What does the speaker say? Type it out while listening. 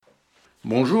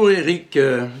Bonjour Eric.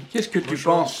 Qu'est-ce que tu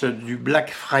Bonjour. penses du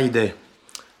Black Friday?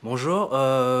 Bonjour.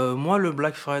 Moi, le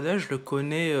Black Friday, je le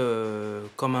connais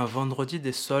comme un vendredi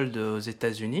des soldes aux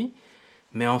États-Unis,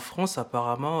 mais en France,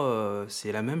 apparemment,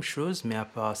 c'est la même chose, mais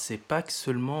c'est pas que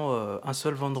seulement un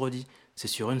seul vendredi, c'est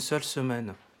sur une seule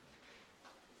semaine.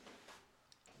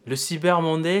 Le Cyber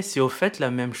Monday, c'est au fait la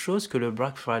même chose que le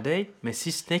Black Friday, mais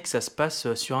si ce n'est que ça se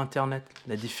passe sur Internet.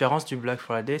 La différence du Black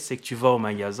Friday, c'est que tu vas au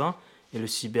magasin, et le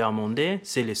Cyber Monday,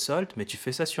 c'est les soldes, mais tu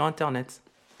fais ça sur Internet.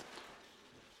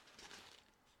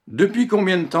 Depuis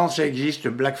combien de temps ça existe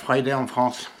le Black Friday en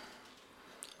France?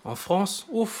 En France,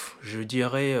 ouf, je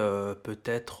dirais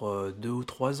peut-être 2 ou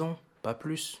 3 ans, pas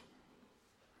plus.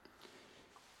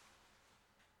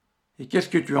 Et qu'est-ce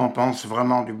que tu en penses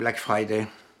vraiment du Black Friday?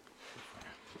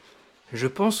 Je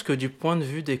pense que du point de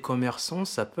vue des commerçants,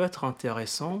 ça peut être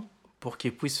intéressant pour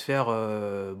qu'ils puissent faire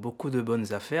beaucoup de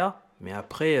bonnes affaires, mais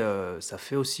après, ça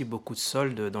fait aussi beaucoup de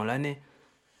soldes dans l'année.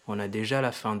 On a déjà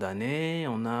la fin d'année,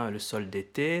 on a le solde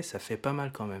d'été, ça fait pas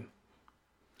mal quand même.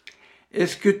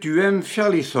 Est-ce que tu aimes faire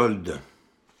les soldes?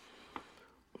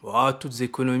 Oh, toutes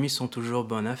économies sont toujours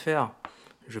bonnes à faire.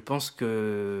 Je pense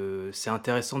que c'est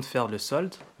intéressant de faire le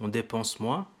solde, on dépense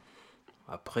moins.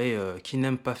 Après, qui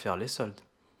n'aime pas faire les soldes?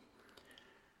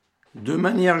 De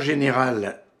manière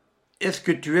générale, est-ce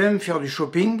que tu aimes faire du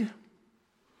shopping?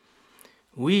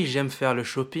 Oui, j'aime faire le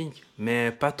shopping, mais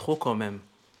pas trop quand même.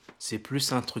 C'est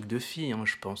plus un truc de fille, hein,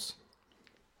 je pense.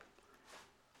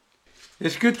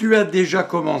 Est-ce que tu as déjà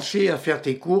commencé à faire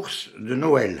tes courses de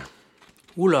Noël?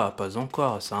 Oula, pas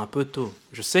encore, c'est un peu tôt.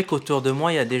 Je sais qu'autour de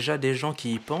moi, il y a déjà des gens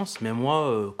qui y pensent, mais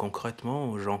moi,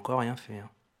 concrètement, j'ai encore rien fait, hein.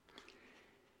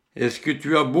 Est-ce que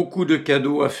tu as beaucoup de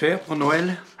cadeaux à faire pour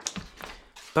Noël?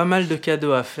 Pas mal de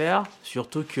cadeaux à faire,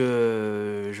 surtout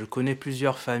que je connais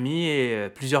plusieurs familles et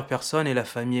plusieurs personnes et la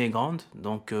famille est grande,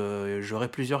 donc j'aurai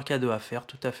plusieurs cadeaux à faire,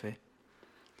 tout à fait.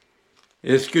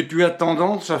 Est-ce que tu as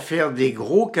tendance à faire des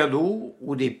gros cadeaux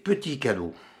ou des petits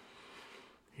cadeaux?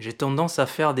 J'ai tendance à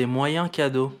faire des moyens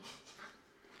cadeaux.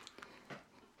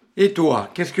 Et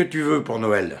toi, qu'est-ce que tu veux pour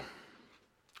Noël?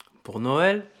 Pour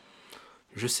Noël,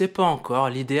 je sais pas encore.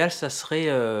 L'idéal, ça serait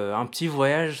un petit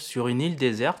voyage sur une île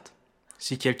déserte.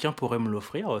 Si quelqu'un pourrait me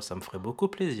l'offrir, ça me ferait beaucoup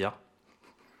plaisir.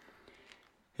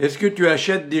 Est-ce que tu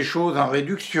achètes des choses en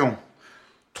réduction?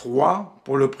 3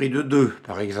 pour le prix de 2,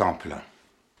 par exemple.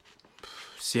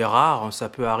 C'est rare, hein, ça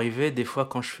peut arriver des fois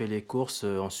quand je fais les courses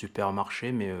en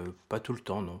supermarché, mais pas tout le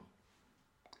temps, non.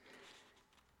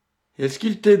 Est-ce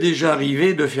qu'il t'est déjà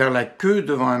arrivé de faire la queue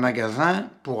devant un magasin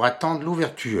pour attendre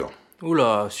l'ouverture?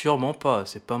 Oula, sûrement pas,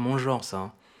 c'est pas mon genre ça,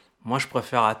 hein. Moi, je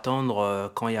préfère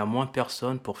attendre quand il y a moins de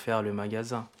personnes pour faire le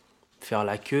magasin. Faire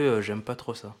la queue, j'aime pas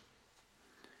trop ça.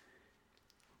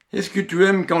 Est-ce que tu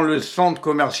aimes quand le centre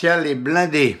commercial est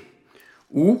blindé?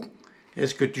 Ou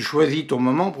est-ce que tu choisis ton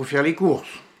moment pour faire les courses?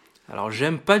 Alors,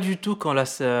 j'aime pas du tout quand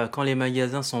les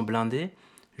magasins sont blindés.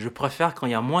 Je préfère quand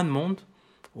il y a moins de monde.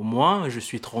 Au moins, je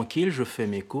suis tranquille, je fais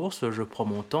mes courses, je prends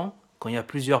mon temps. Quand il y a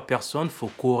plusieurs personnes, faut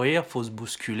courir, faut se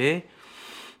bousculer.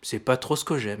 C'est pas trop ce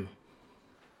que j'aime.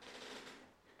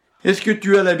 Est-ce que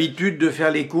tu as l'habitude de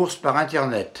faire les courses par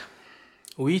Internet?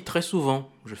 Oui, très souvent.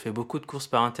 Je fais beaucoup de courses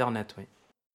par internet, oui.